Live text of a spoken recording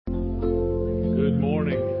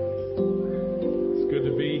morning. It's good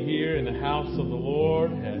to be here in the house of the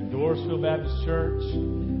Lord at Dorsville Baptist Church.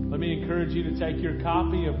 Let me encourage you to take your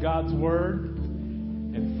copy of God's Word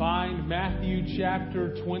and find Matthew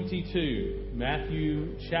chapter 22.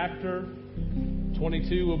 Matthew chapter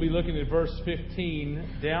 22, we'll be looking at verse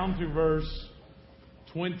 15 down through verse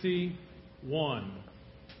 21.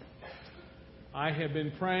 I have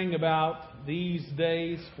been praying about these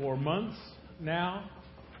days for months now.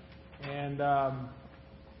 And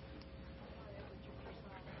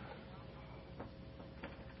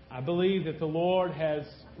I believe that the Lord has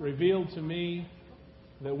revealed to me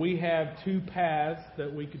that we have two paths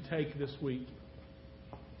that we could take this week.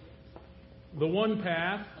 The one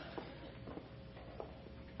path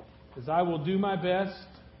is I will do my best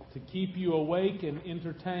to keep you awake and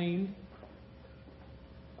entertained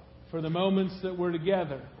for the moments that we're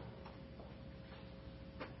together,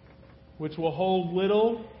 which will hold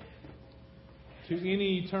little to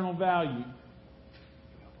any eternal value.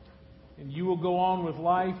 And you will go on with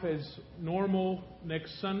life as normal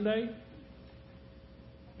next Sunday.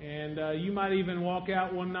 And you might even walk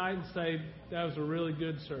out one night and say, that was a really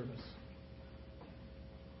good service.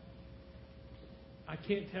 I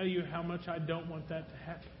can't tell you how much I don't want that to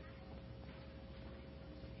happen.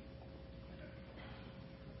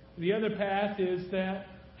 The other path is that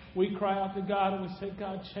we cry out to God and we say,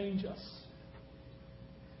 God, change us.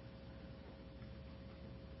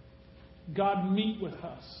 God, meet with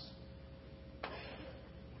us.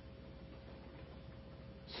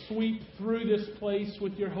 Sweep through this place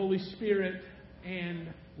with your Holy Spirit and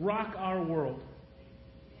rock our world.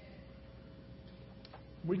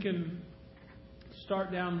 We can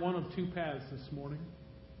start down one of two paths this morning.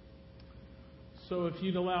 So if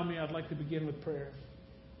you'd allow me, I'd like to begin with prayer.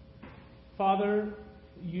 Father,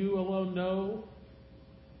 you alone know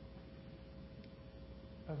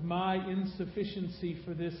of my insufficiency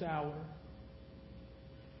for this hour.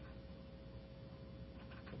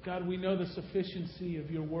 God, we know the sufficiency of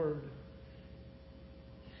your word.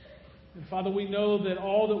 And Father, we know that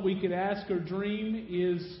all that we could ask or dream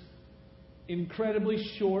is incredibly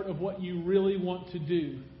short of what you really want to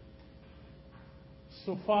do.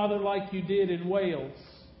 So Father, like you did in Wales,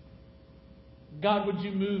 God, would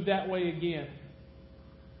you move that way again?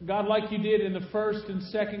 God, like you did in the first and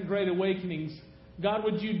second Great Awakenings, God,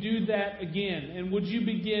 would you do that again? And would you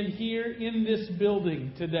begin here in this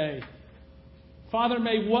building today? Father,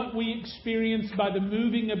 may what we experience by the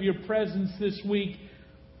moving of your presence this week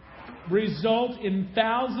result in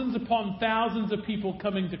thousands upon thousands of people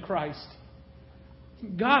coming to Christ.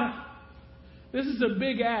 God, this is a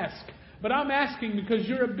big ask, but I'm asking because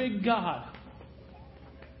you're a big God.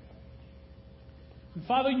 And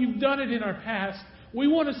Father, you've done it in our past. We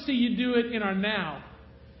want to see you do it in our now.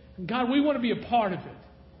 And God, we want to be a part of it.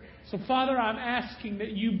 So Father, I'm asking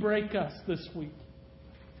that you break us this week.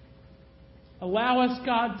 Allow us,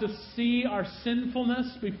 God, to see our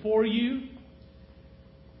sinfulness before you.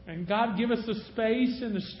 And God, give us the space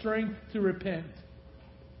and the strength to repent.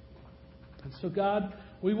 And so, God,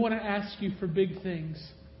 we want to ask you for big things.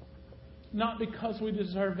 Not because we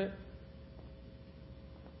deserve it,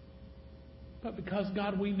 but because,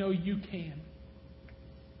 God, we know you can.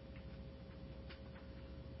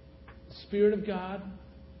 Spirit of God,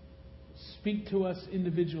 speak to us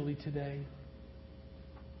individually today.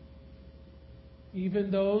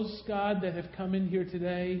 Even those, God, that have come in here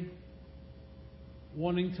today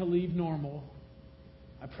wanting to leave normal,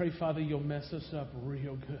 I pray, Father, you'll mess us up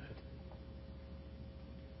real good.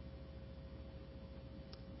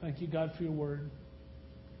 Thank you, God, for your word.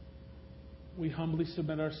 We humbly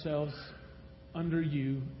submit ourselves under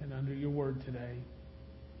you and under your word today.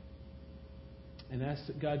 And ask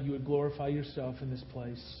that, God, you would glorify yourself in this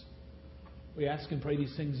place. We ask and pray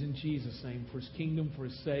these things in Jesus' name, for his kingdom, for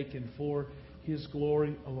his sake, and for his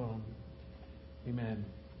glory alone. Amen.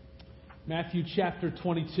 Matthew chapter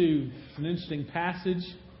 22. It's an interesting passage.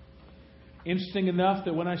 Interesting enough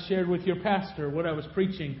that when I shared with your pastor what I was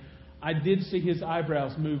preaching, I did see his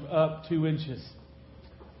eyebrows move up 2 inches.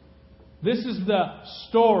 This is the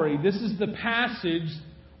story. This is the passage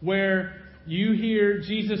where you hear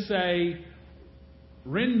Jesus say,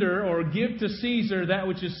 render or give to Caesar that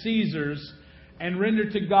which is Caesar's, and render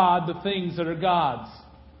to God the things that are God's.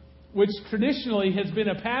 Which traditionally has been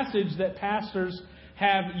a passage that pastors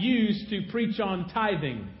have used to preach on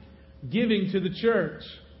tithing, giving to the church.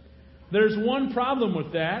 There's one problem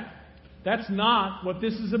with that. That's not what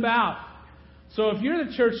this is about. So if you're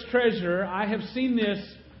the church treasurer, I have seen this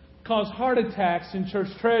cause heart attacks in church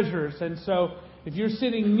treasurers. And so if you're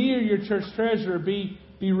sitting near your church treasurer, be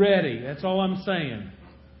ready. That's all I'm saying.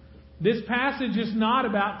 This passage is not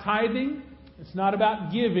about tithing. It's not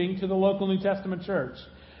about giving to the local New Testament church.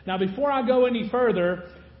 Now, before I go any further,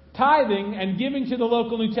 tithing and giving to the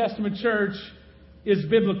local New Testament church is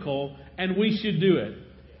biblical, and we should do it.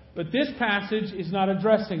 But this passage is not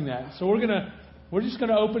addressing that. So we're just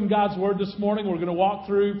going to open God's Word this morning. We're going to walk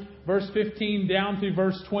through verse 15 down through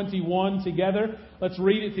verse 21 together. Let's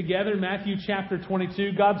read it together. Matthew chapter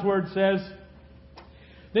 22. God's Word says,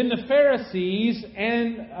 "Then the Pharisees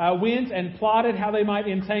went and plotted how they might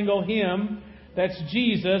entangle him," that's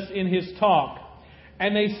Jesus, "in his talk.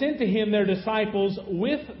 And they sent to him their disciples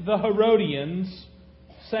with the Herodians,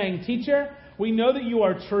 saying, 'Teacher, we know that you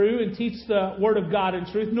are true and teach the Word of God in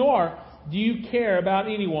truth, nor do you care about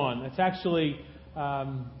anyone.'" That's actually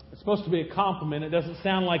it's supposed to be a compliment. It doesn't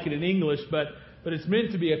sound like it in English, but it's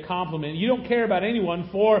meant to be a compliment. "You don't care about anyone,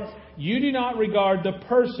 for you do not regard the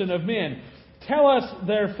person of men. Tell us,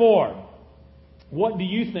 therefore, what do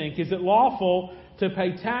you think? Is it lawful to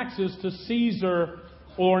pay taxes to Caesar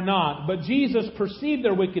or not?" But Jesus perceived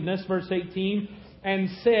their wickedness, verse 18, and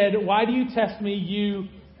said, "Why do you test me, you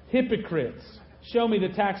hypocrites? Show me the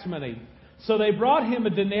tax money." So they brought him a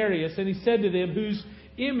denarius, and he said to them, "Whose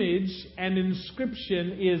image and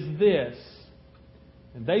inscription is this?"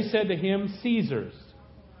 And they said to him, "Caesar's."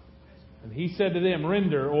 And he said to them,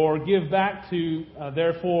 "Render, or give back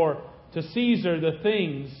therefore to Caesar the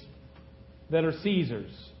things that are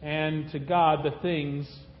Caesar's, and to God the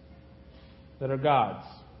things that are God's."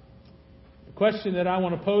 The question that I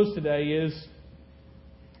want to pose today is,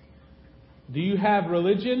 do you have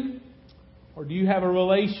religion, or do you have a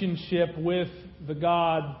relationship with the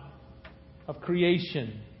God of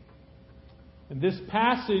creation? And this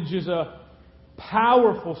passage is a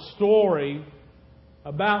powerful story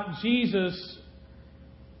about Jesus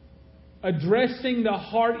addressing the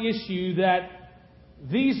heart issue that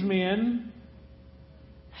these men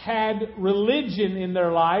had religion in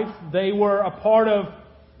their life. They were a part of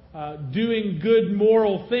doing good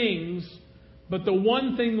moral things, but the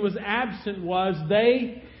one thing that was absent was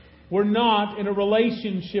they were not in a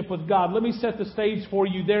relationship with God. Let me set the stage for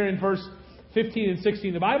you there in verse 15 and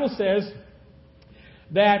 16. The Bible says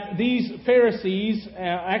that these Pharisees,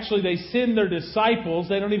 actually they send their disciples,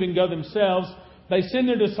 they don't even go themselves, they send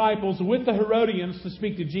their disciples with the Herodians to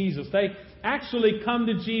speak to Jesus. They actually come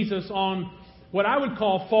to Jesus on what I would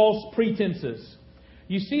call false pretenses.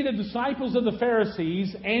 You see the disciples of the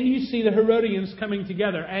Pharisees and you see the Herodians coming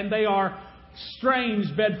together, and they are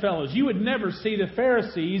strange bedfellows. You would never see the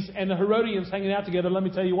Pharisees and the Herodians hanging out together. Let me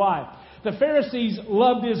tell you why. The Pharisees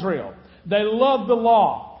loved Israel. They loved the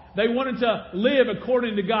law. They wanted to live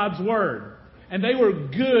according to God's Word. And they were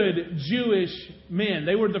good Jewish men.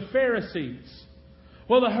 They were the Pharisees.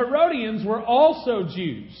 Well, the Herodians were also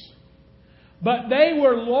Jews. But they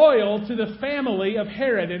were loyal to the family of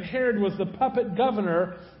Herod. And Herod was the puppet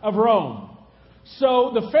governor of Rome.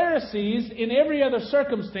 So the Pharisees, in every other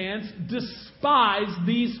circumstance, despised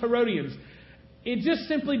these Herodians. It just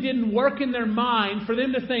simply didn't work in their mind for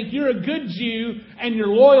them to think you're a good Jew and you're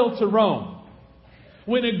loyal to Rome.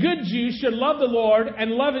 When a good Jew should love the Lord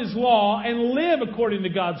and love His law and live according to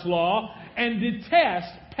God's law and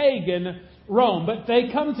detest pagan Rome. But they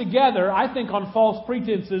come together, I think, on false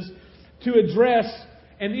pretenses to address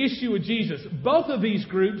an issue with Jesus. Both of these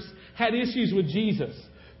groups had issues with Jesus.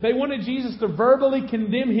 They wanted Jesus to verbally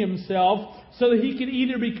condemn Himself so that He could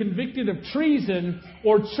either be convicted of treason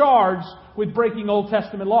or charged with breaking Old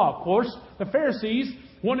Testament law. Of course, the Pharisees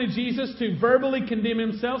wanted Jesus to verbally condemn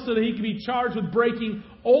Himself so that He could be charged with breaking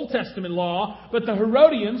Old Testament law. But the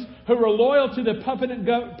Herodians, who were loyal to the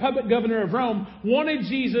puppet governor of Rome, wanted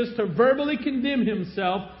Jesus to verbally condemn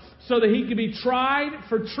Himself so that He could be tried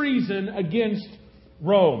for treason against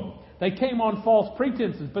Rome. They came on false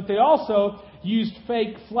pretenses, but they also used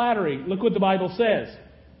fake flattery. Look what the Bible says.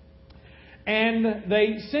 And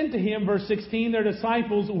they sent to Him, verse 16, their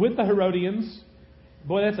disciples with the Herodians.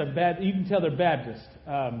 Boy, that's you can tell they're Baptist.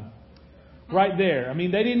 Right there. I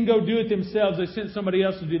mean, they didn't go do it themselves. They sent somebody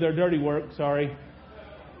else to do their dirty work. Sorry.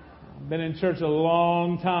 I've been in church a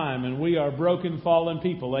long time, and we are broken, fallen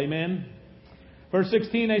people. Amen? Verse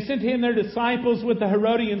 16, they sent to Him their disciples with the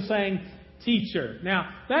Herodians, saying, "Teacher." Now,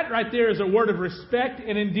 that right there is a word of respect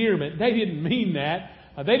and endearment. They didn't mean that.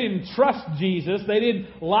 They didn't trust Jesus. They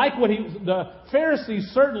didn't like the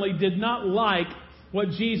Pharisees certainly did not like what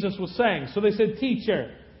Jesus was saying. So they said,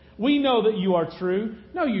 "Teacher, we know that you are true."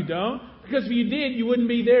 No, you don't. Because if you did, you wouldn't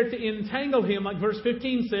be there to entangle Him, like verse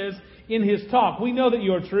 15 says, in His talk. We know that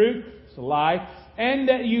you are true. It's a lie. And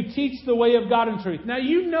that you teach the way of God in truth. Now,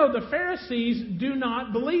 you know the Pharisees do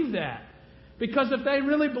not believe that. Because if they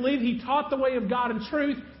really believed He taught the way of God in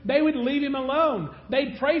truth, they would leave Him alone.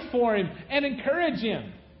 They'd pray for Him and encourage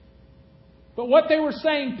Him. But what they were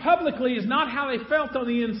saying publicly is not how they felt on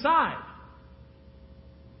the inside.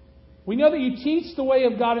 We know that you teach the way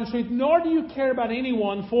of God in truth, nor do you care about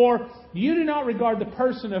anyone, for you do not regard the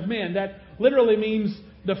person of men. That literally means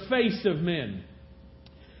the face of men.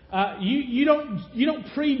 You don't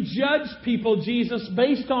prejudge people, Jesus,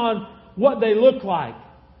 based on what they look like.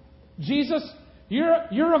 Jesus,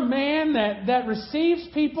 you're a man that receives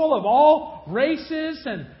people of all races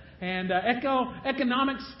and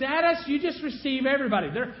economic status. You just receive everybody.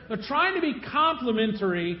 They're trying to be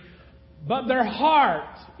complimentary, but their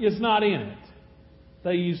heart is not in it.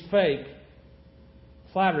 They use fake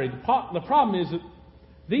flattery. The problem is that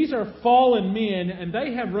these are fallen men, and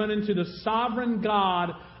they have run into the sovereign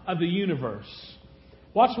God of the universe.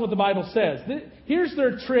 Watch what the Bible says. Here's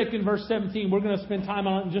their trick in verse 17. We're going to spend time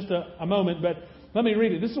on it in just a moment, but let me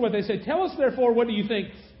read it. This is what they say. Tell us, therefore, what do you think?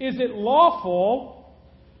 Is it lawful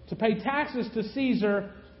to pay taxes to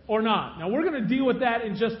Caesar or not? Now, we're going to deal with that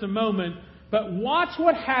in just a moment, but watch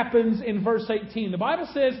what happens in verse 18. The Bible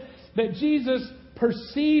says that Jesus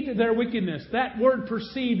perceived their wickedness. That word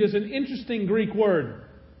perceived is an interesting Greek word.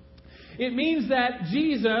 It means that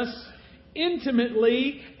Jesus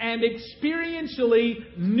intimately and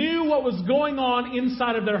experientially knew what was going on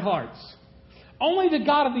inside of their hearts. Only the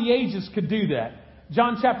God of the ages could do that.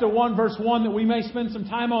 John chapter 1 verse 1 that we may spend some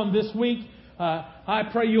time on this week. I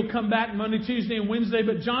pray you'll come back Monday, Tuesday, and Wednesday.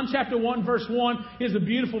 But John chapter 1 verse 1 is a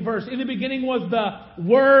beautiful verse. In the beginning was the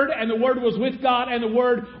Word, and the Word was with God, and the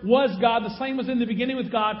Word was God. The same was in the beginning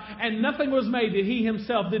with God, and nothing was made that He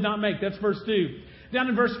Himself did not make. That's verse 2. Down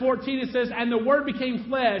in verse 14 it says, and the Word became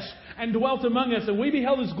flesh and dwelt among us, and we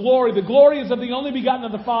beheld His glory. The glory is of the only begotten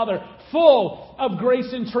of the Father, full of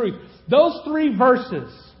grace and truth. Those three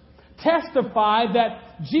verses testify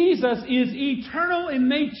that Jesus is eternal in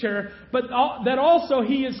nature, but that also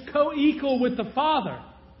He is co-equal with the Father.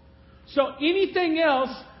 So anything else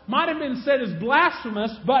might have been said as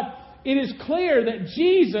blasphemous, but it is clear that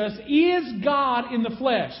Jesus is God in the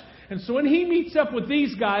flesh. And so when He meets up with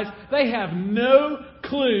these guys, they have no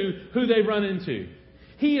clue who they run into.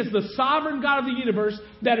 He is the sovereign God of the universe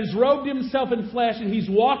that has robed Himself in flesh, and He's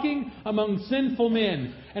walking among sinful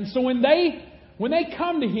men. And so when they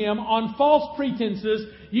come to Him on false pretenses,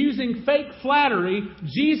 using fake flattery,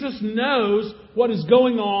 Jesus knows what is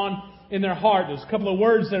going on in their heart. There's a couple of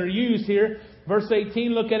words that are used here. Verse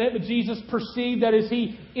 18, look at it. But Jesus perceived, that is,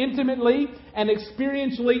 He intimately and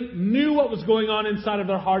experientially knew what was going on inside of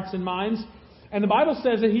their hearts and minds. And the Bible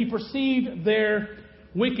says that He perceived their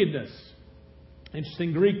wickedness.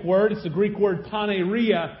 Interesting Greek word. It's the Greek word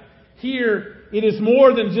paneria. Here, it is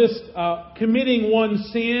more than just committing one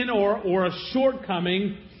sin or a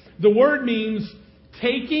shortcoming. The word means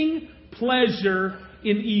taking pleasure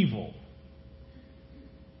in evil.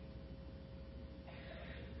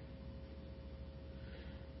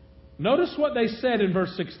 Notice what they said in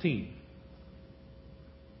verse 16.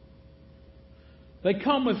 They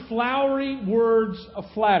come with flowery words of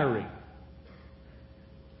flattery.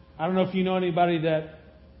 I don't know if you know anybody that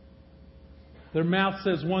their mouth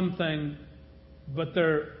says one thing, but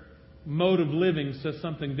their mode of living says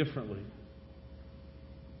something differently.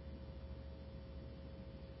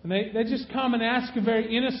 And they just come and ask a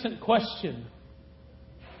very innocent question.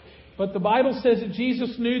 But the Bible says that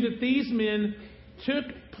Jesus knew that these men took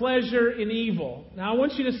pleasure in evil. Now I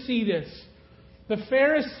want you to see this. The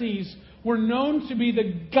Pharisees were known to be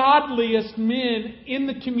the godliest men in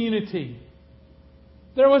the community.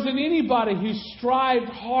 There wasn't anybody who strived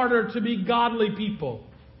harder to be godly people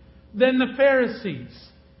than the Pharisees.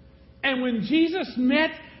 And when Jesus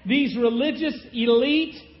met these religious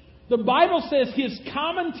elite, the Bible says His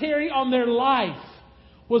commentary on their life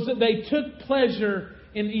was that they took pleasure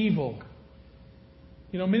in evil.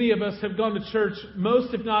 You know, many of us have gone to church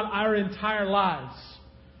most, if not our entire lives.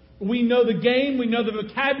 We know the game, we know the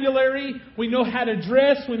vocabulary, we know how to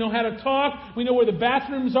dress, we know how to talk, we know where the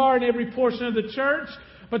bathrooms are in every portion of the church.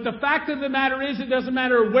 But the fact of the matter is, it doesn't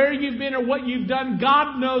matter where you've been or what you've done,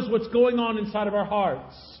 God knows what's going on inside of our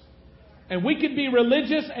hearts. And we could be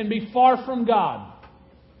religious and be far from God.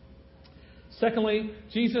 Secondly,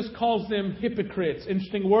 Jesus calls them hypocrites.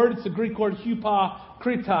 Interesting word, it's the Greek word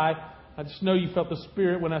hypocritai. I just know you felt the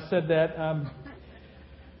Spirit when I said that.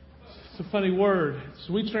 It's a funny word.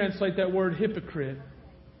 So we translate that word hypocrite.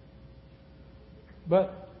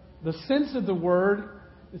 But the sense of the word,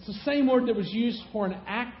 it's the same word that was used for an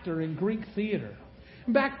actor in Greek theater.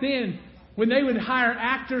 And back then, when they would hire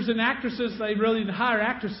actors and actresses, they really didn't hire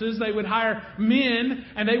actresses. They would hire men,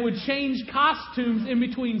 and they would change costumes in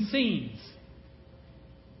between scenes.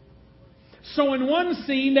 So in one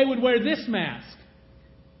scene, they would wear this mask.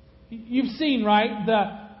 You've seen, right?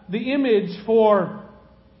 the image for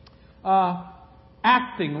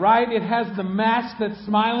acting, right? It has the mask that's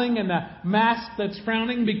smiling and the mask that's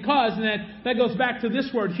frowning because, and that goes back to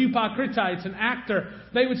this word, hypocritai, it's an actor.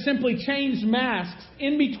 They would simply change masks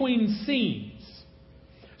in between scenes.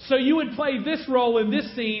 So you would play this role in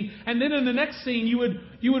this scene, and then in the next scene you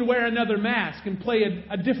would wear another mask and play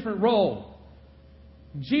a different role.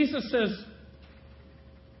 Jesus says,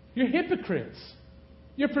 you're hypocrites.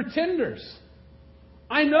 You're pretenders.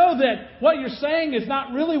 I know that what you're saying is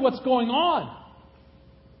not really what's going on.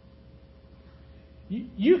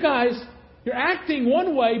 You guys, you're acting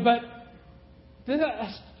one way, but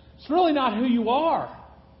it's really not who you are.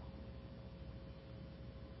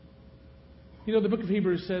 You know, the book of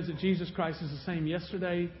Hebrews says that Jesus Christ is the same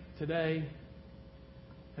yesterday, today,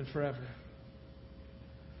 and forever.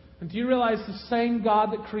 And do you realize the same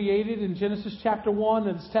God that created in Genesis chapter 1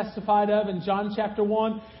 that's testified of in John chapter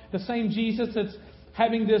 1, the same Jesus that's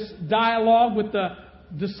having this dialogue with the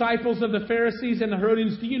disciples of the Pharisees and the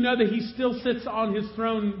Herodians, do you know that He still sits on His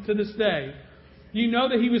throne to this day? You know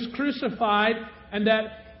that He was crucified and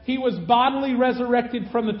that He was bodily resurrected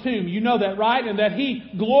from the tomb. You know that, right? And that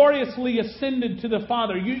He gloriously ascended to the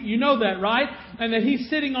Father. You know that, right? And that He's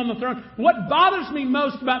sitting on the throne. What bothers me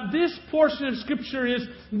most about this portion of Scripture is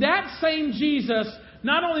that same Jesus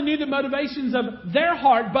not only knew the motivations of their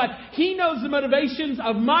heart, but He knows the motivations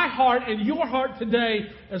of my heart and your heart today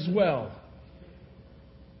as well.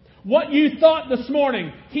 What you thought this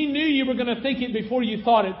morning, He knew you were going to think it before you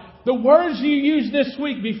thought it. The words you used this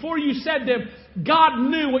week, before you said them, God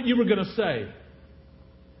knew what you were going to say.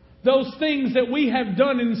 Those things that we have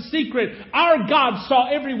done in secret, our God saw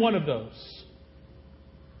every one of those.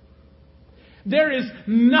 There is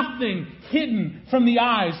nothing hidden from the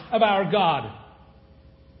eyes of our God.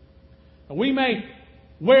 We may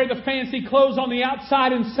wear the fancy clothes on the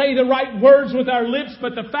outside and say the right words with our lips,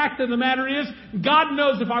 but the fact of the matter is, God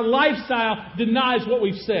knows if our lifestyle denies what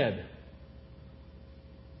we've said.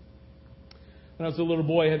 When I was a little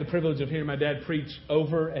boy, I had the privilege of hearing my dad preach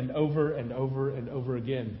over and over and over and over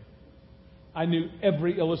again. I knew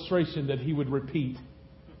every illustration that he would repeat.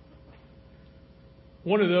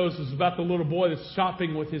 One of those was about the little boy that's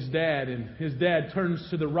shopping with his dad, and his dad turns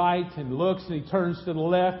to the right and looks, and he turns to the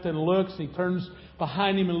left and looks, and he turns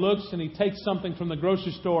behind him and looks, and he takes something from the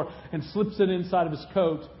grocery store and slips it inside of his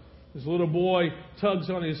coat. This little boy tugs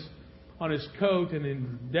on his coat, and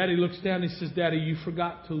then Daddy looks down and he says, "Daddy, you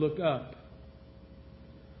forgot to look up."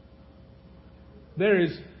 There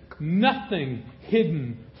is nothing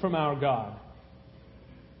hidden from our God.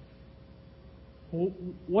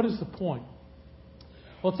 What is the point?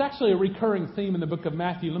 Well, it's actually a recurring theme in the book of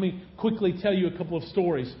Matthew. Let me quickly tell you a couple of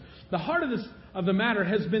stories. The heart of the matter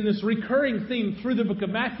has been this recurring theme through the book of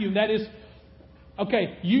Matthew, and that is,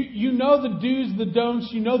 okay, you know the do's, the don'ts,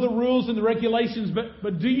 you know the rules and the regulations,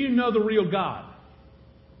 but do you know the real God?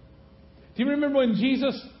 Do you remember when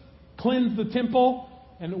Jesus cleansed the temple?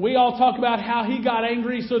 And we all talk about how He got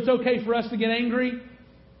angry, so it's okay for us to get angry.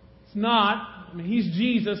 It's not. I mean, He's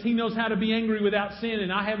Jesus. He knows how to be angry without sin,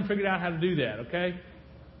 and I haven't figured out how to do that, okay?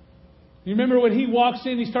 You remember when He walks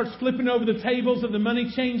in, He starts flipping over the tables of the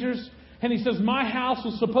money changers, and He says, "My house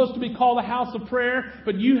was supposed to be called a house of prayer,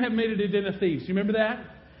 but you have made it a den of thieves." You remember that? Do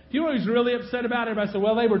you know what He's really upset about? Everybody said,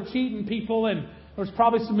 well, they were cheating people, and there was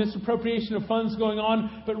probably some misappropriation of funds going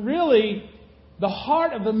on. But really, the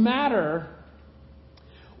heart of the matter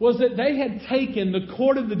was that they had taken the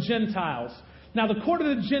court of the Gentiles. Now, the court of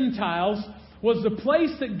the Gentiles was the place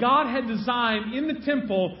that God had designed in the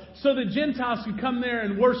temple so that Gentiles could come there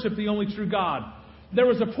and worship the only true God. There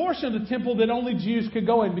was a portion of the temple that only Jews could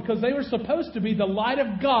go in because they were supposed to be the light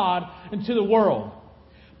of God into the world.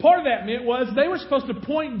 Part of that meant was they were supposed to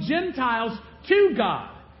point Gentiles to God.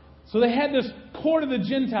 So they had this court of the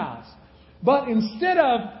Gentiles. But instead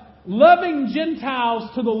of loving Gentiles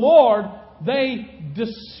to the Lord, they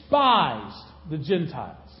despised the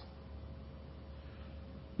Gentiles.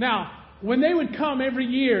 Now, when they would come every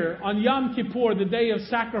year on Yom Kippur, the day of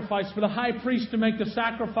sacrifice, for the high priest to make the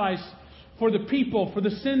sacrifice for the people, for the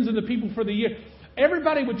sins of the people for the year,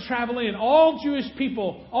 everybody would travel in. All Jewish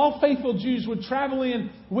people, all faithful Jews would travel in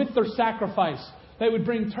with their sacrifice. They would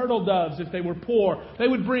bring turtle doves if they were poor. They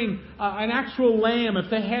would bring an actual lamb if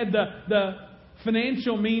they had the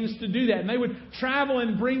financial means to do that. And they would travel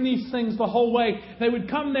and bring these things the whole way. They would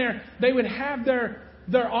come there. They would have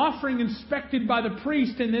their offering inspected by the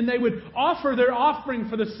priest, and then they would offer their offering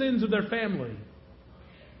for the sins of their family.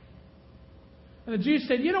 And the Jews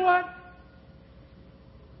said, "You know what?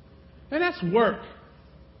 And that's work.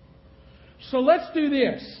 So let's do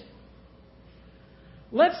this.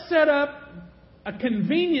 Let's set up a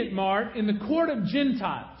convenient mart in the court of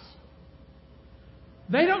Gentiles.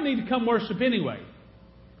 They don't need to come worship anyway.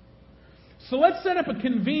 So let's set up a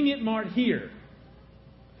convenient mart here.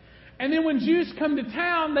 And then when Jews come to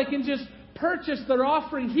town, they can just purchase their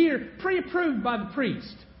offering here, pre-approved by the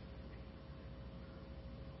priest.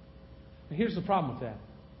 Now here's the problem with that.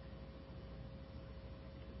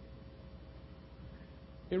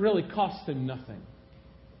 It really costs them nothing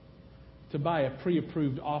to buy a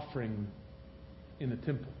pre-approved offering in the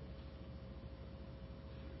temple.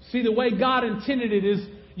 See, the way God intended it is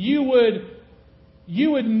you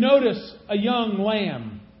would notice a young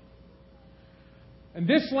lamb. And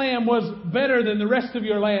this lamb was better than the rest of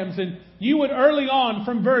your lambs. And you would early on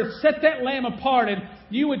from birth set that lamb apart. And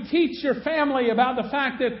you would teach your family about the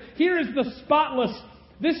fact that here is the spotless,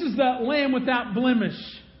 this is the lamb without blemish.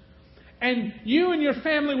 And you and your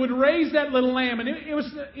family would raise that little lamb. And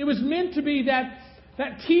it was meant to be that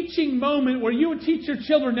teaching moment where you would teach your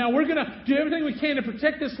children, now we're going to do everything we can to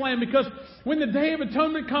protect this lamb, because when the Day of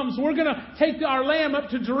Atonement comes, we're going to take our lamb up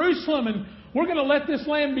to Jerusalem and we're going to let this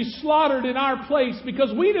lamb be slaughtered in our place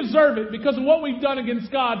because we deserve it because of what we've done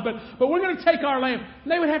against God. But we're going to take our lamb.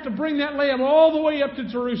 And they would have to bring that lamb all the way up to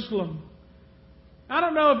Jerusalem. I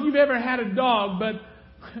don't know if you've ever had a dog, but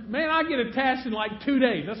man, I get attached in like 2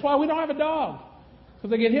 days. That's why we don't have a dog. Because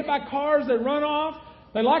they get hit by cars, they run off.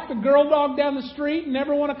 They like the girl dog down the street and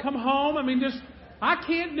never want to come home. I mean, I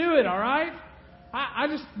can't do it, all right?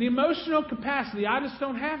 The emotional capacity, I just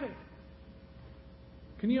don't have it.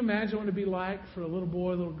 Can you imagine what it'd be like for a little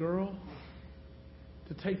boy, a little girl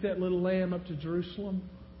to take that little lamb up to Jerusalem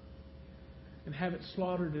and have it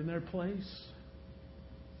slaughtered in their place?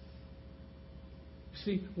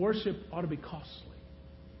 See, worship ought to be costly.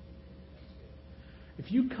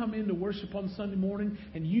 If you come in to worship on Sunday morning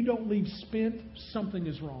and you don't leave spent, something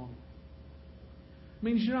is wrong. It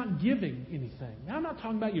means you're not giving anything. Now, I'm not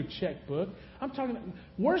talking about your checkbook. I'm talking about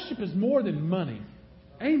worship is more than money.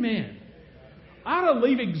 Amen. I ought to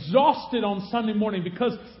leave exhausted on Sunday morning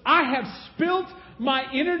because I have spilt my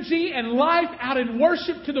energy and life out in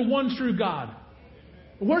worship to the one true God.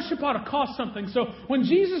 Worship ought to cost something. So when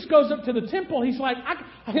Jesus goes up to the temple, He's like,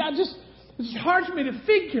 it's hard for me to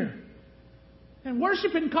figure. And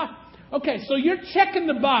worshiping cost. Okay, so you're checking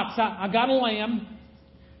the box. I got a lamb.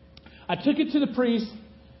 I took it to the priest.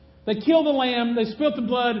 They killed the lamb. They spilt the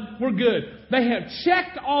blood. We're good. They have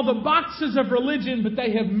checked all the boxes of religion, but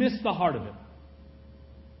they have missed the heart of it.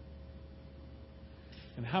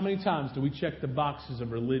 And how many times do we check the boxes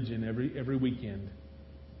of religion every weekend?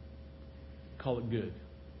 Call it good.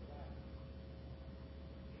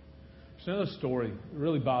 There's another story. It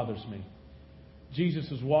really bothers me.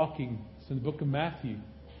 Jesus is walking. It's in the book of Matthew.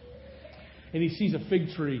 And He sees a fig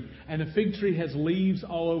tree. And the fig tree has leaves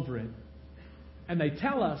all over it. And they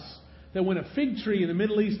tell us that when a fig tree in the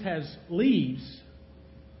Middle East has leaves,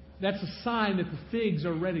 that's a sign that the figs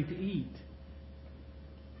are ready to eat.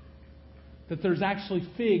 That there's actually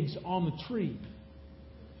figs on the tree.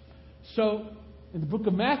 So, in the book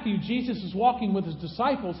of Matthew, Jesus is walking with His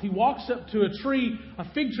disciples. He walks up to a tree, a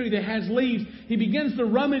fig tree that has leaves. He begins to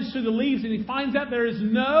rummage through the leaves and he finds out there is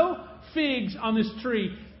no figs on this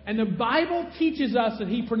tree. And the Bible teaches us that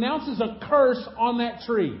He pronounces a curse on that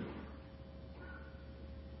tree.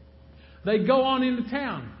 They go on into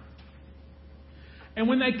town. And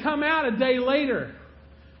when they come out a day later,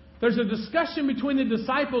 there's a discussion between the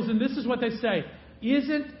disciples, and this is what they say.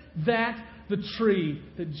 Isn't that the tree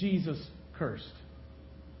that Jesus cursed?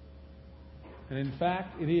 And in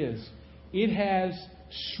fact, it is. It has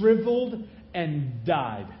shriveled and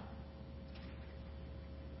died.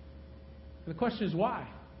 And the question is why?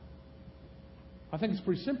 I think it's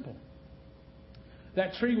pretty simple.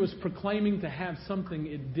 That tree was proclaiming to have something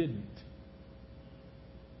it didn't.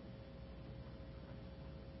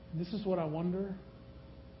 This is what I wonder.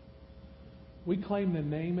 We claim the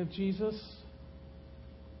name of Jesus,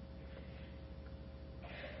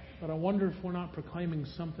 but I wonder if we're not proclaiming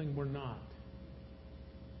something we're not.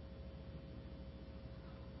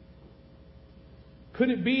 Could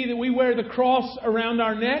it be that we wear the cross around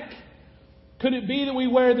our neck? Could it be that we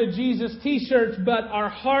wear the Jesus t-shirts, but our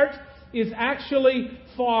heart is actually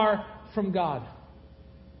far from God?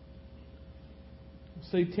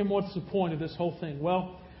 Say, Tim, what's the point of this whole thing?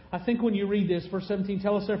 Well, I think when you read this, verse 17,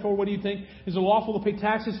 tell us therefore, what do you think? Is it lawful to pay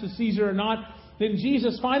taxes to Caesar or not? Then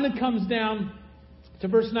Jesus finally comes down to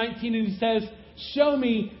verse 19 and He says, show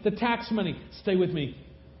me the tax money. Stay with me.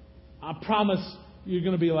 I promise you're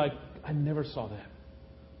going to be like, I never saw that.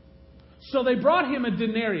 So they brought Him a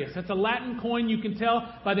denarius. That's a Latin coin. You can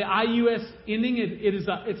tell by the IUS ending.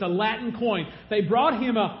 It's a Latin coin. They brought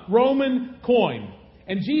Him a Roman coin.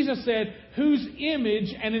 And Jesus said, whose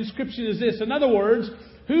image and inscription is this? In other words,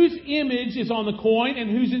 whose image is on the coin and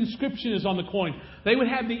whose inscription is on the coin. They would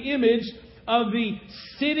have the image of the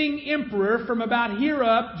sitting emperor from about here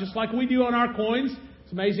up, just like we do on our coins.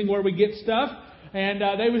 It's amazing where we get stuff. And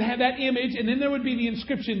they would have that image, and then there would be the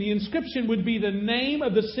inscription. The inscription would be the name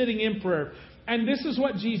of the sitting emperor. And this is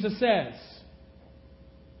what Jesus says.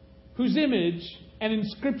 Whose image and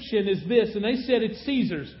inscription is this? And they said, it's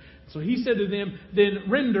Caesar's. So he said to them, then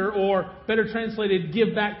render, or better translated,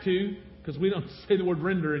 give back to, because we don't say the word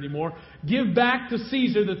render anymore. Give back to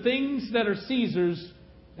Caesar the things that are Caesar's,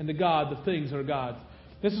 and to God the things that are God's.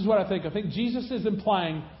 This is what I think. I think Jesus is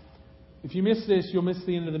implying, if you miss this, you'll miss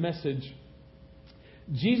the end of the message.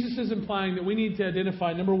 Jesus is implying that we need to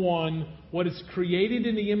identify, number one, what is created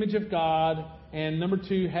in the image of God, and number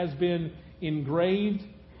two, has been engraved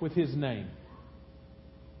with His name.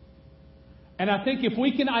 And I think if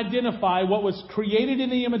we can identify what was created in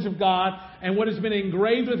the image of God and what has been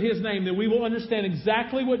engraved with His name, then we will understand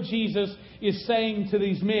exactly what Jesus is saying to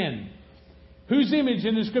these men. Whose image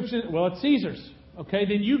in the inscription? Well, it's Caesar's. Okay,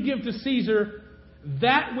 then you give to Caesar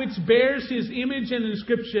that which bears his image and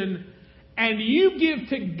inscription, and you give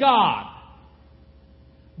to God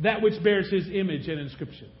that which bears His image and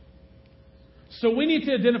inscription. So we need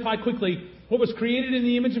to identify quickly what was created in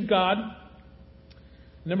the image of God.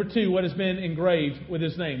 Number two, what has been engraved with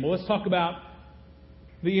His name. Well, let's talk about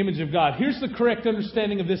the image of God. Here's the correct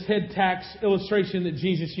understanding of this head tax illustration that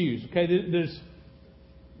Jesus used. Okay,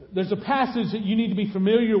 there's a passage that you need to be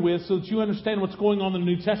familiar with so that you understand what's going on in the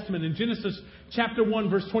New Testament. In Genesis chapter 1,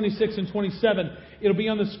 verse 26 and 27, it'll be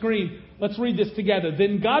on the screen. Let's read this together.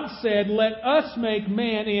 Then God said, let us make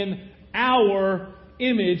man in our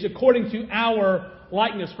image, according to our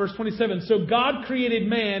likeness. Verse 27. So God created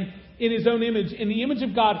man in His own image. In the image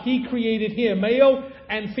of God, He created him. Male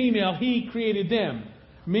and female, He created them.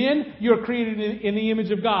 Men, you are created in the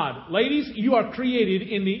image of God. Ladies, you are created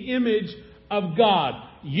in the image of God.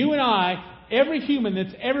 You and I, every human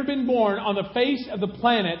that's ever been born on the face of the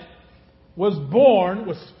planet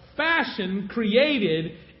was fashioned,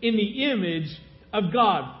 created in the image of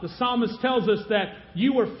God. The psalmist tells us that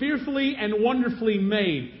you were fearfully and wonderfully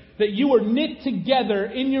made, that you were knit together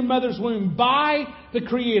in your mother's womb by the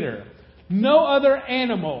Creator. No other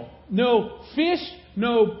animal, no fish,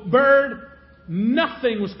 no bird,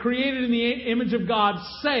 nothing was created in the image of God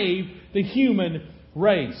save the human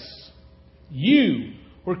race. You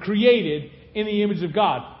were created in the image of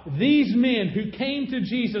God. These men who came to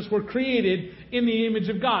Jesus were created in the image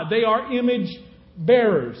of God. They are image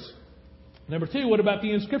bearers. Number two, what about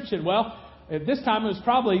the inscription? Well, at this time it was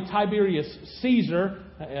probably Tiberius Caesar.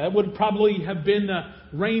 That would probably have been the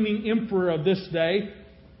reigning emperor of this day.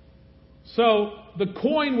 So the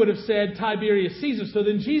coin would have said Tiberius Caesar. So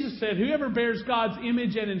then Jesus said, whoever bears God's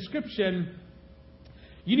image and inscription,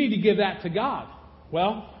 you need to give that to God.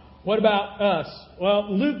 Well, what about us?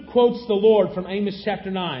 Well, Luke quotes the Lord from Amos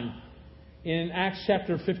chapter 9 in Acts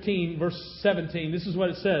chapter 15, verse 17. This is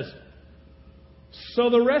what it says.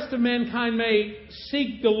 So the rest of mankind may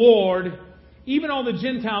seek the Lord, even all the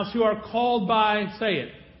Gentiles who are called by, say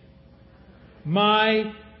it,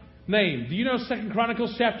 my name. Do you know 2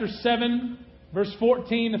 Chronicles chapter 7, verse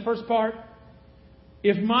 14, the first part?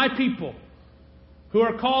 If my people who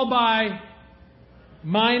are called by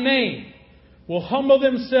my name will humble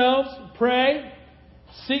themselves, pray,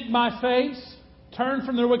 seek my face, turn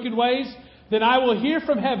from their wicked ways, then I will hear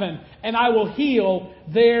from heaven and I will heal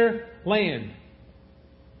their land.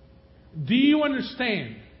 Do you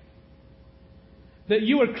understand that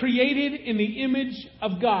you are created in the image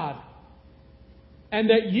of God? And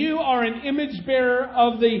that you are an image bearer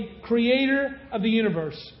of the Creator of the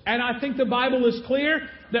universe. And I think the Bible is clear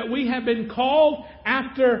that we have been called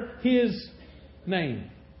after His name.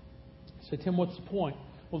 So Tim, what's the point?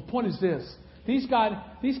 Well, the point is this. These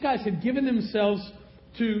guys had given themselves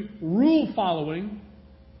to rule following,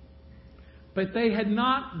 but they had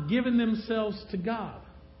not given themselves to God.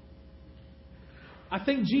 I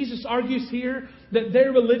think Jesus argues here that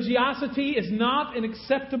their religiosity is not an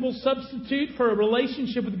acceptable substitute for a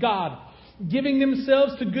relationship with God. Giving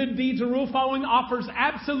themselves to good deeds or rule following offers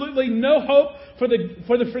absolutely no hope for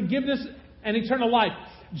the forgiveness and eternal life.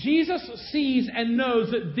 Jesus sees and knows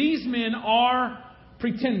that these men are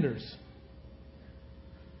pretenders.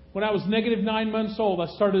 When I was negative 9 months old,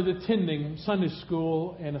 I started attending Sunday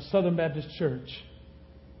school in a Southern Baptist church.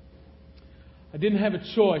 I didn't have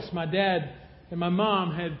a choice. My dad and my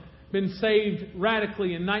mom had been saved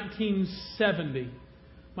radically in 1970.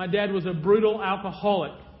 My dad was a brutal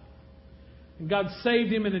alcoholic. And God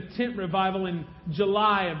saved him in a tent revival in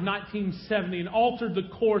July of 1970 and altered the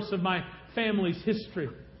course of my family's history.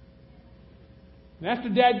 And after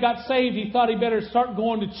Dad got saved, he thought he better start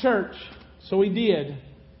going to church. So he did.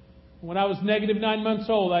 When I was negative 9 months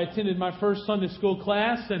old, I attended my first Sunday school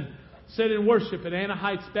class and sat in worship at Anna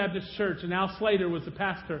Heights Baptist Church. And Al Slater was the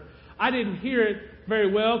pastor. I didn't hear it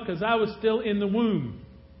very well because I was still in the womb.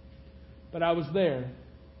 But I was there.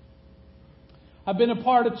 I've been a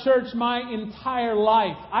part of church my entire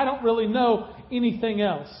life. I don't really know anything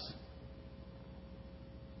else.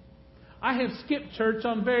 I have skipped church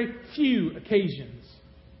on very few occasions.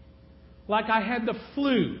 Like I had the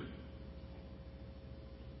flu.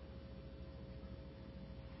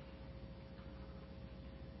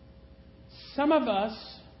 Some of us,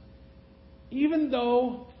 even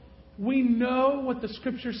though we know what the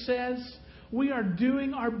Scripture says, we are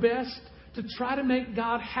doing our best to try to make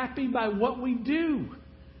God happy by what we do.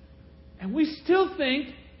 And we still think,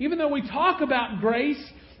 even though we talk about grace,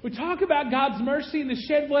 we talk about God's mercy and the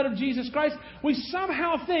shed blood of Jesus Christ, we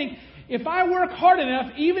somehow think, if I work hard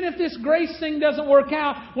enough, even if this grace thing doesn't work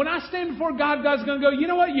out, when I stand before God, God's going to go, you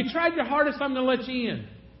know what, you tried your hardest, I'm going to let you in.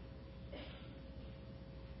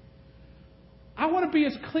 I want to be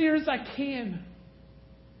as clear as I can.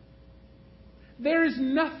 There is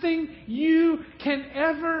nothing you can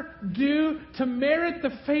ever do to merit the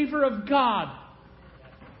favor of God.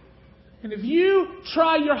 And if you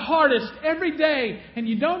try your hardest every day and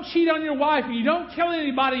you don't cheat on your wife, and you don't kill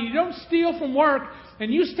anybody, you don't steal from work,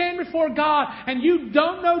 and you stand before God and you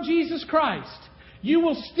don't know Jesus Christ, you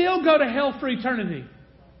will still go to hell for eternity.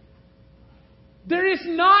 There is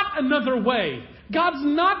not another way. God's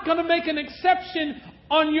not going to make an exception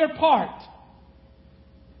on your part.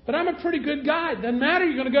 But I'm a pretty good guy. It doesn't matter.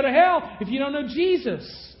 You're going to go to hell if you don't know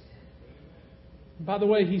Jesus. By the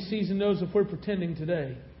way, He sees and knows if we're pretending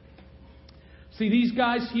today. See, these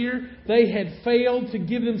guys here, they had failed to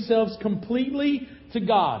give themselves completely to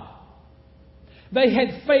God. They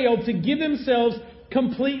had failed to give themselves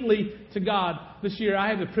completely to God. This year, I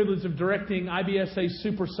had the privilege of directing IBSA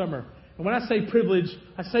Super Summer. And when I say privilege,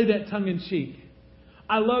 I say that tongue-in-cheek.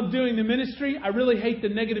 I love doing the ministry. I really hate the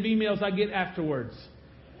negative emails I get afterwards.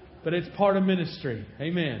 But it's part of ministry.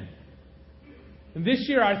 Amen. And this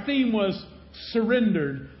year, our theme was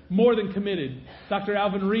surrendered, more than committed. Dr.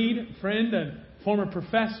 Alvin Reed, a friend and former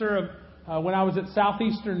professor of when I was at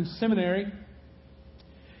Southeastern Seminary,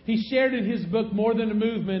 he shared in his book, More Than a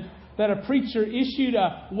Movement, that a preacher issued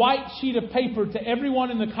a white sheet of paper to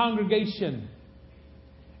everyone in the congregation.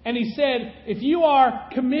 And he said, if you are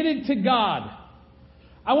committed to God,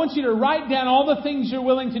 I want you to write down all the things you're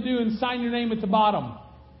willing to do and sign your name at the bottom.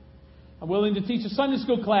 I'm willing to teach a Sunday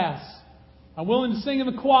school class. I'm willing to sing in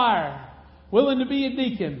the choir. Willing to be a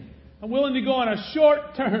deacon. I'm willing to go on a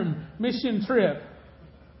short-term mission trip.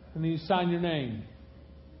 And then you sign your name.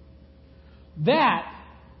 That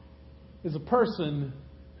is a person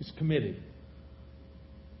who's committed.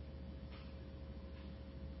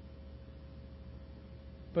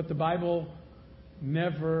 But the Bible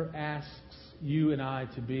never asks you and I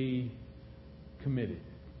to be committed.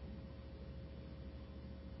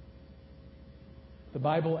 The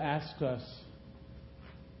Bible asks us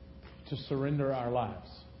to surrender our lives.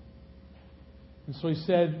 And so He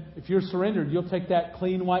said, if you're surrendered, you'll take that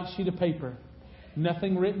clean white sheet of paper,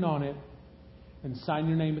 nothing written on it, and sign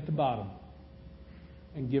your name at the bottom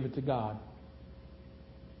and give it to God.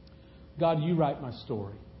 God, you write my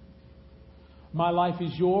story. My life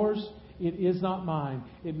is yours. It is not mine.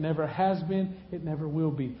 It never has been. It never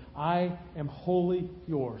will be. I am wholly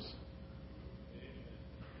yours.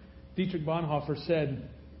 Dietrich Bonhoeffer said,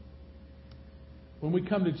 when we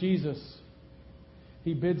come to Jesus,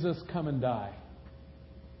 He bids us come and die.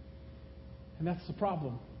 And that's the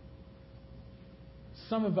problem.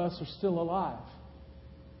 Some of us are still alive.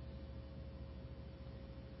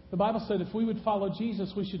 The Bible said if we would follow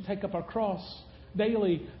Jesus, we should take up our cross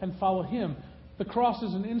daily and follow Him. The cross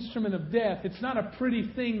is an instrument of death. It's not a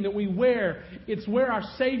pretty thing that we wear. It's where our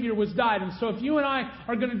Savior was died. And so if you and I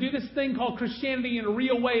are going to do this thing called Christianity in a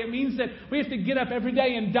real way, it means that we have to get up every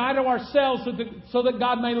day and die to ourselves so that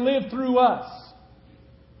God may live through us.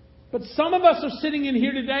 But some of us are sitting in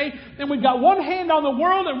here today and we've got one hand on the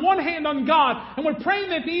world and one hand on God. And we're praying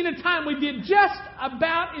that at the end of time we did just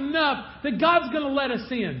about enough that God's going to let us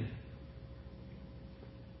in.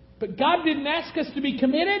 But God didn't ask us to be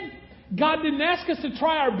committed. God didn't ask us to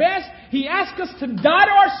try our best. He asked us to die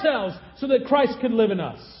to ourselves so that Christ could live in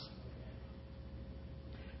us.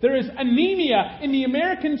 There is anemia in the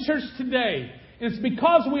American church today. And it's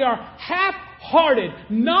because we are half-hearted,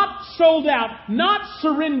 not sold out, not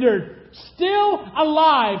surrendered, still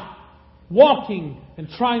alive, walking and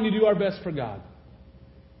trying to do our best for God.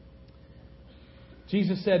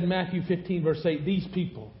 Jesus said in Matthew 15, verse 8, these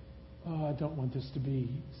people, Oh, I don't want this to be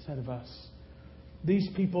said of us. These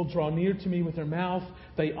people draw near to me with their mouth.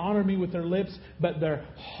 They honor me with their lips, but their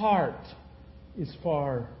heart is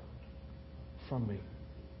far from me.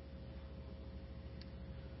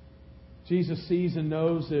 Jesus sees and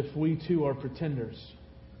knows if we too are pretenders.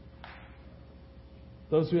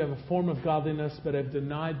 Those who have a form of godliness but have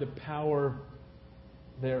denied the power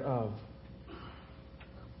thereof.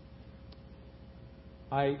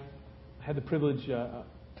 I had the privilege a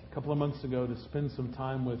couple of months ago to spend some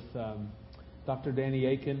time with Dr. Danny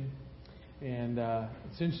Akin. And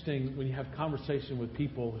it's interesting when you have conversation with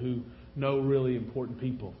people who know really important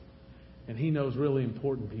people. And he knows really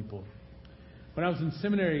important people. When I was in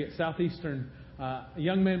seminary at Southeastern, a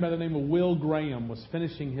young man by the name of Will Graham was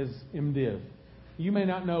finishing his MDiv. You may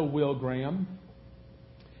not know Will Graham.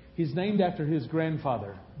 He's named after his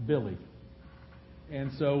grandfather, Billy.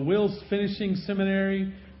 And so Will's finishing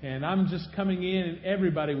seminary, and I'm just coming in, and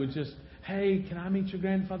everybody would just, hey, can I meet your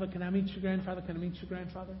grandfather? Can I meet your grandfather? Can I meet your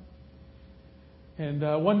grandfather?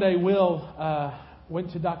 And one day Will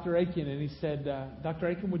went to Dr. Akin, and he said, Dr.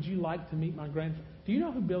 Akin, would you like to meet my grandfather? Do you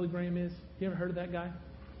know who Billy Graham is? You ever heard of that guy?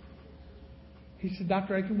 He said,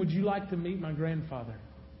 Dr. Akin, would you like to meet my grandfather?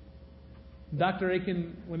 Dr.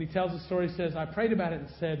 Akin, when he tells the story, says, I prayed about it and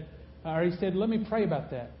said, he said, let me pray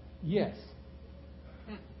about that. Yes.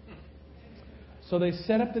 So they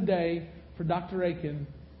set up the day for Dr. Akin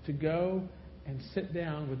to go and sit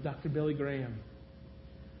down with Dr. Billy Graham.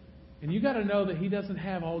 And you got to know that he doesn't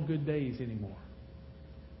have all good days anymore.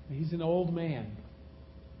 He's an old man.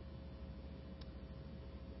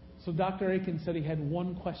 So Dr. Akin said he had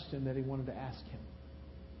one question that he wanted to ask him.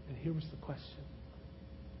 And here was the question.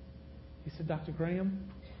 He said, Dr.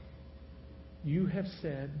 Graham, you have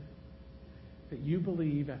said that you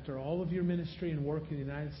believe, after all of your ministry and work in the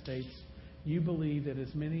United States, you believe that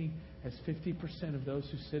as many as 50% of those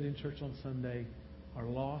who sit in church on Sunday are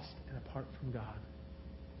lost and apart from God.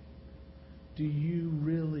 Do you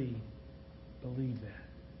really believe that?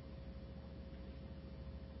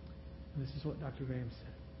 And this is what Dr. Graham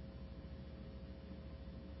said.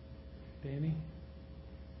 Danny,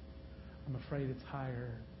 I'm afraid it's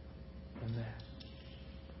higher than that.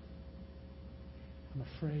 I'm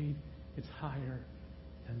afraid it's higher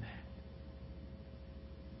than that.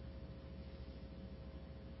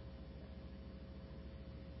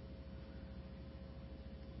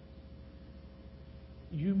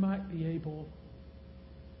 You might be able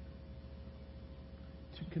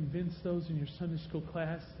to convince those in your Sunday school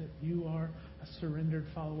class that you are a surrendered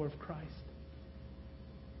follower of Christ.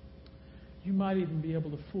 You might even be able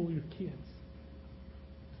to fool your kids.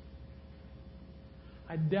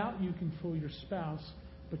 I doubt you can fool your spouse,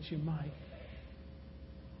 but you might.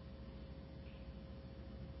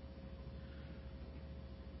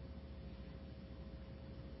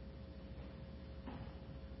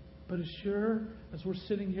 But as sure as we're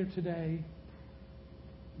sitting here today,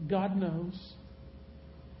 God knows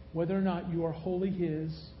whether or not you are wholly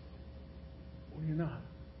His or you're not.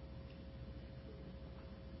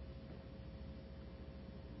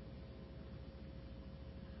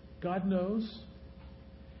 God knows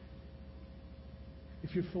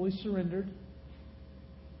if you're fully surrendered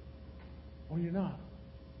or you're not.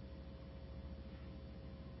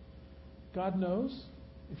 God knows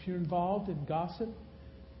if you're involved in gossip,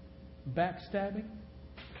 backstabbing.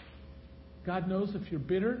 God knows if you're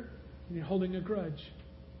bitter and you're holding a grudge.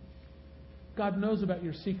 God knows about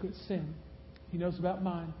your secret sin. He knows about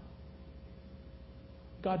mine.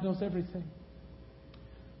 God knows everything.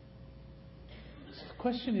 So the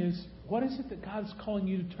question is, what is it that God's calling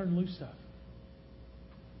you to turn loose of?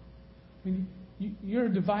 I mean, you're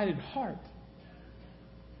a divided heart.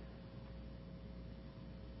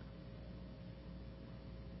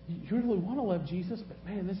 You really want to love Jesus, but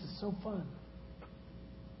man, this is so fun.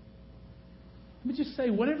 Let me just say,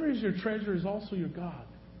 whatever is your treasure is also your God.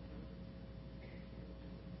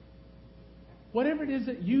 Whatever it is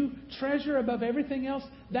that you treasure above everything else,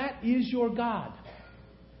 that is your God.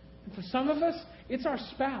 And for some of us, it's our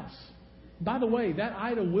spouse. By the way, that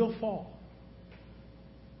idol will fall.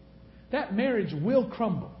 That marriage will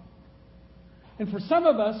crumble. And for some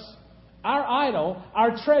of us, our idol,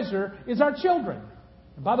 our treasure, is our children.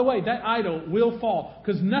 And by the way, that idol will fall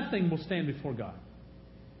because nothing will stand before God.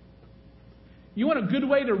 You want a good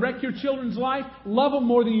way to wreck your children's life? Love them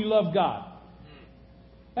more than you love God.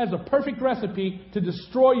 That's a perfect recipe to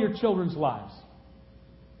destroy your children's lives.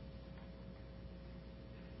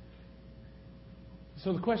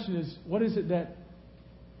 So the question is, what is it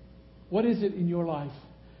in your life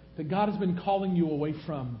that God has been calling you away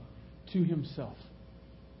from to Himself?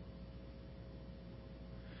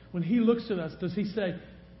 When He looks at us, does He say,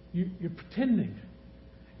 You're pretending.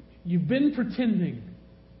 You've been pretending.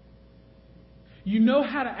 You know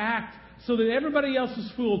how to act so that everybody else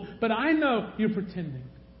is fooled, but I know you're pretending.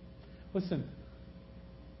 Listen,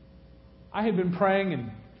 I had been praying,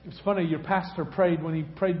 and it's funny, your pastor prayed when he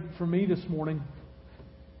prayed for me this morning.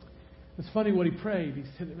 It's funny what he prayed. He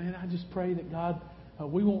said, man, I just pray that God,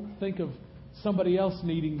 we won't think of somebody else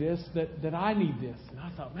needing this, that I need this. And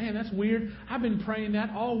I thought, man, that's weird. I've been praying that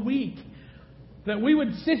all week. That we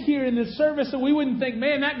would sit here in this service and we wouldn't think,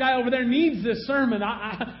 man, that guy over there needs this sermon.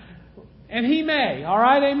 And he may. All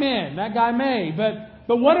right, amen. That guy may.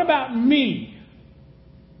 But what about me?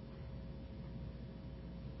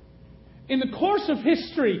 In the course of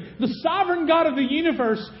history, the sovereign God of the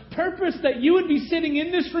universe purposed that you would be sitting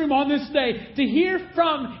in this room on this day to hear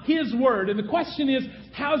from His Word. And the question is,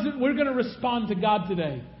 how is it we're going to respond to God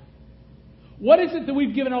today? What is it that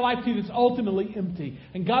we've given our life to that's ultimately empty?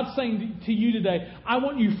 And God's saying to you today, I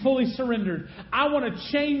want you fully surrendered. I want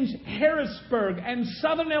to change Harrisburg and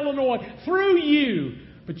Southern Illinois through you.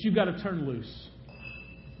 But you've got to turn loose.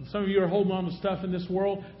 And some of you are holding on to stuff in this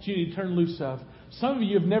world that you need to turn loose of. Some of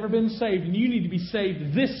you have never been saved, and you need to be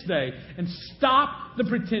saved this day. And stop the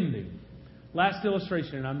pretending. Last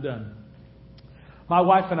illustration, and I'm done. My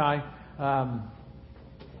wife and I,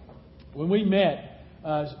 when we met,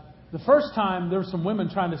 the first time there were some women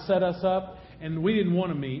trying to set us up, and we didn't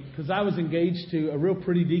want to meet because I was engaged to a real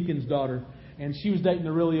pretty deacon's daughter, and she was dating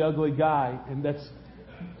a really ugly guy, and it's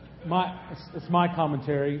my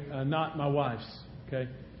commentary, not my wife's. Okay,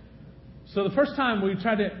 so the first time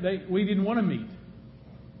we didn't want to meet.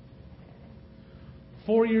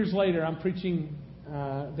 4 years later, I'm preaching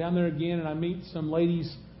down there again, and I meet some ladies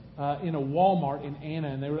in a Walmart in Anna,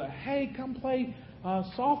 and they were like, "Hey, come play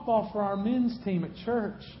softball for our men's team at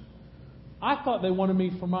church." I thought they wanted me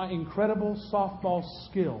for my incredible softball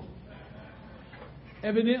skill.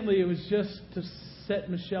 Evidently, it was just to set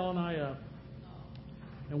Michelle and I up.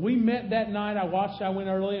 And we met that night. I went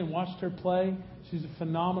early and watched her play. She's a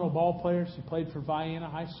phenomenal ball player. She played for Vienna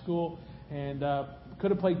High School and could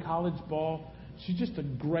have played college ball. She's just a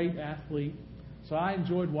great athlete. So I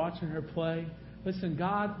enjoyed watching her play. Listen,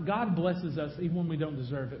 God blesses us even when we don't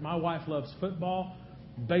deserve it. My wife loves football,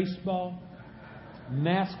 baseball,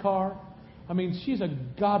 NASCAR. I mean, she's a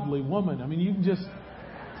godly woman. I mean, you can just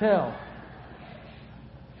tell.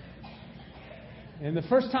 And the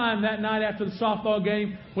first time that night after the softball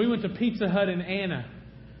game, we went to Pizza Hut in Anna.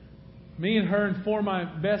 Me and her and 4 of my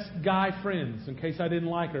best guy friends, in case I didn't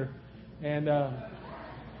like her. And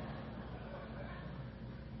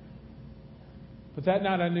but that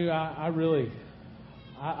night I knew I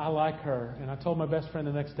like her. And I told my best friend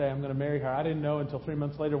the next day I'm going to marry her. I didn't know until 3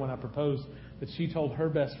 months later when I proposed that she told her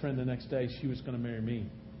best friend the next day she was going to marry me.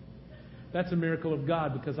 That's a miracle of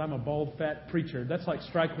God because I'm a bald, fat preacher. That's like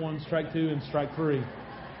strike 1, strike 2, and strike 3.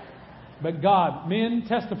 But God, men,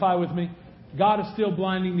 testify with me. God is still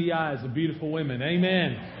blinding the eyes of beautiful women.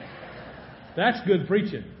 Amen. That's good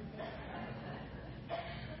preaching.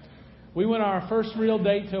 We went on our first real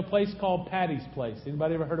date to a place called Patty's Place.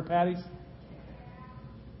 Anybody ever heard of Patty's?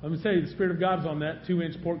 Let me tell you, the Spirit of God is on that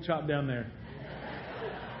 2-inch pork chop down there.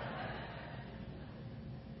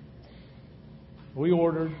 We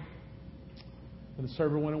ordered, and the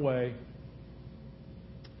server went away,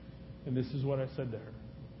 and this is what I said to her.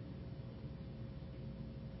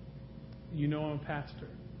 You know I'm a pastor,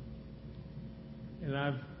 and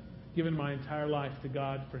I've given my entire life to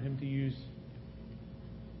God for Him to use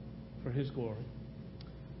for His glory.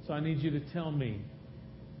 So I need you to tell me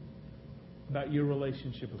about your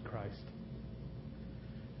relationship with Christ.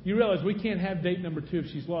 You realize we can't have date number 2 if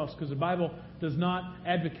she's lost because the Bible does not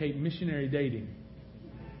advocate missionary dating.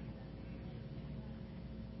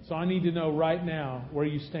 So I need to know right now where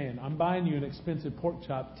you stand. I'm buying you an expensive pork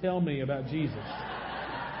chop. Tell me about Jesus.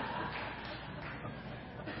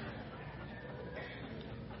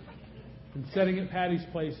 And sitting at Patty's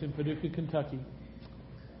Place in Paducah, Kentucky,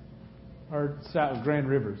 or south of Grand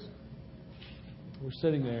Rivers. We're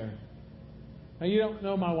sitting there. Now you don't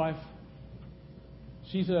know my wife.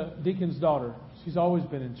 She's a deacon's daughter. She's always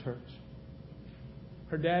been in church.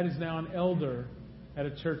 Her dad is now an elder at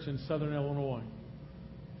a church in Southern Illinois.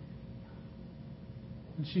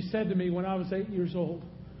 And she said to me when I was 8 years old,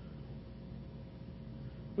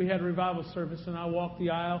 we had a revival service, and I walked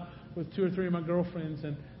the aisle with 2 or 3 of my girlfriends,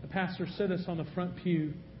 and the pastor set us on the front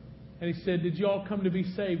pew. And he said, "Did you all come to be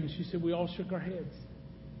saved?" And she said, "We all shook our heads."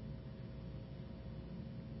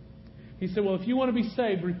 He said, "Well, if you want to be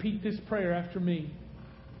saved, repeat this prayer after me."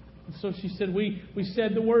 And so she said, we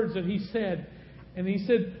said the words that he said. And then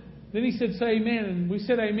he said, say amen. And we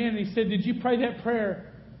said amen. And he said, "Did you pray that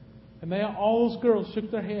prayer And all those girls shook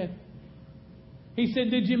their head. He said,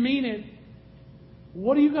 "Did you mean it?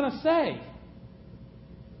 What are you going to say?"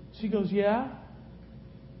 She goes, "Yeah."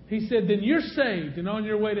 He said, "Then you're saved and on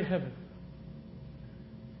your way to heaven."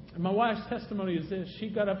 And my wife's testimony is this. She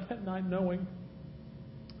got up that night knowing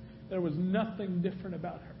there was nothing different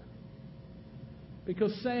about her.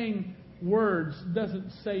 Because saying words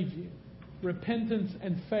doesn't save you. Repentance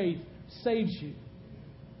and faith saves you.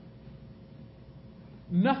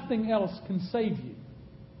 Nothing else can save you.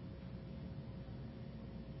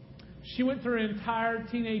 She went through her entire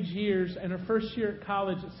teenage years and her first year at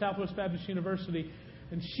college at Southwest Baptist University,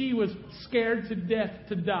 and she was scared to death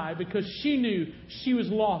to die because she knew she was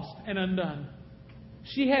lost and undone.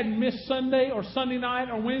 She hadn't missed Sunday or Sunday night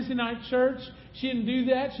or Wednesday night church. She didn't do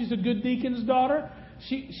that. She's a good deacon's daughter.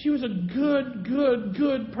 She was a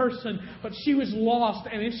good person, but she was lost,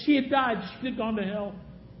 and if she had died, she'd have gone to hell.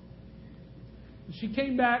 She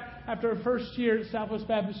came back after her first year at Southwest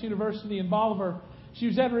Baptist University in Bolivar. She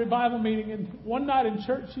was at a revival meeting, and one night in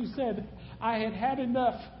church she said, "I had had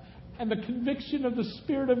enough, and the conviction of the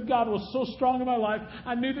Spirit of God was so strong in my life,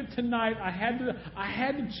 I knew that tonight I had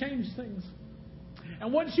to change things."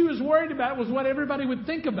 And what she was worried about was what everybody would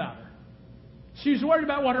think about her. She was worried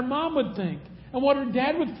about what her mom would think and what her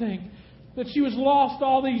dad would think, that she was lost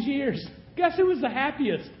all these years. Guess who was the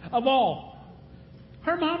happiest of all?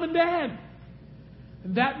 Her mom and dad.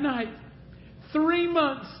 And that night, 3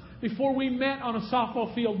 months before we met on a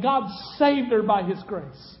softball field, God saved her by His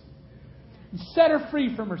grace and set her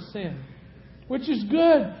free from her sin, which is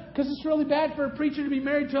good because it's really bad for a preacher to be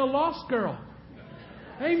married to a lost girl.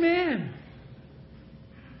 Amen.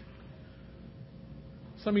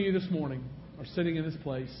 Some of you this morning are sitting in this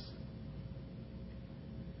place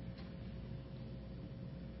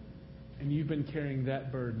and you've been carrying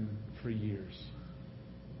that burden for years.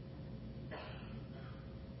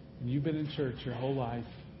 And you've been in church your whole life.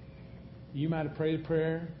 You might have prayed a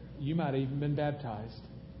prayer. You might have even been baptized.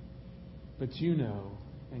 But you know,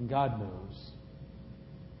 and God knows,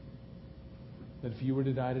 that if you were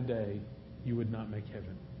to die today, you would not make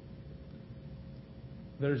heaven.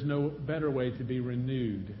 There's no better way to be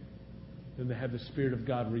renewed than to have the Spirit of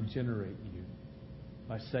God regenerate you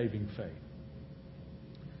by saving faith.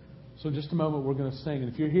 So in just a moment, we're going to sing.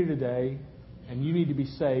 And if you're here today and you need to be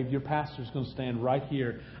saved, your pastor's going to stand right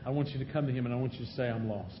here. I want you to come to him and I want you to say, "I'm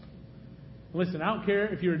lost." Listen, I don't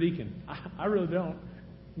care if you're a deacon. I really don't.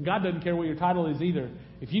 God doesn't care what your title is either.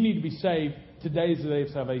 If you need to be saved, today is the day of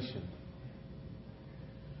salvation.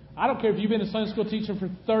 I don't care if you've been a Sunday school teacher for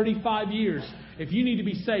 35 years. If you need to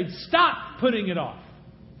be saved, stop putting it off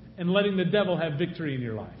and letting the devil have victory in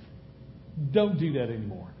your life. Don't do that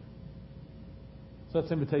anymore. So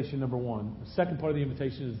that's invitation number one. The second part of the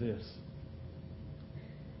invitation is this.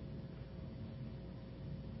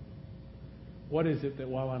 What is it that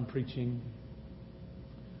while I'm preaching,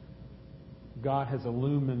 God has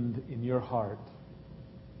illumined in your heart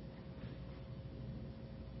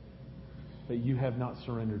that you have not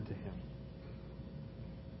surrendered to Him?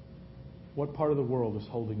 What part of the world is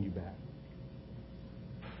holding you back?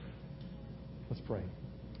 Let's pray.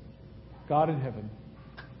 God in heaven,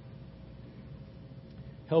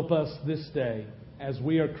 help us this day as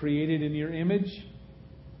we are created in your image.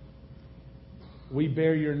 We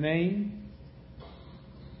bear your name.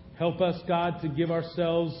 Help us, God, to give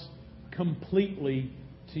ourselves completely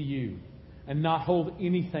to you and not hold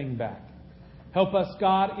anything back. Help us,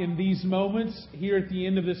 God, in these moments here at the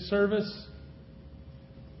end of this service,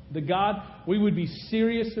 that God, we would be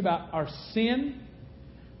serious about our sin.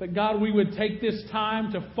 That God, we would take this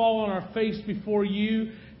time to fall on our face before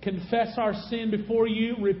you, confess our sin before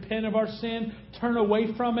you, repent of our sin, turn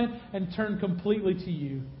away from it, and turn completely to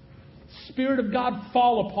you. Spirit of God,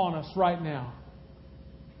 fall upon us right now.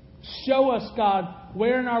 Show us, God,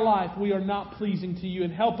 where in our life we are not pleasing to you.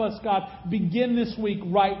 And help us, God, begin this week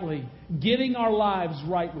rightly, getting our lives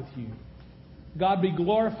right with you. God, be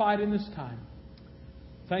glorified in this time.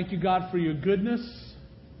 Thank you, God, for your goodness.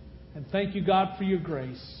 And thank you, God, for your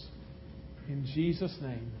grace. In Jesus'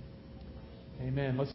 name, amen. Let's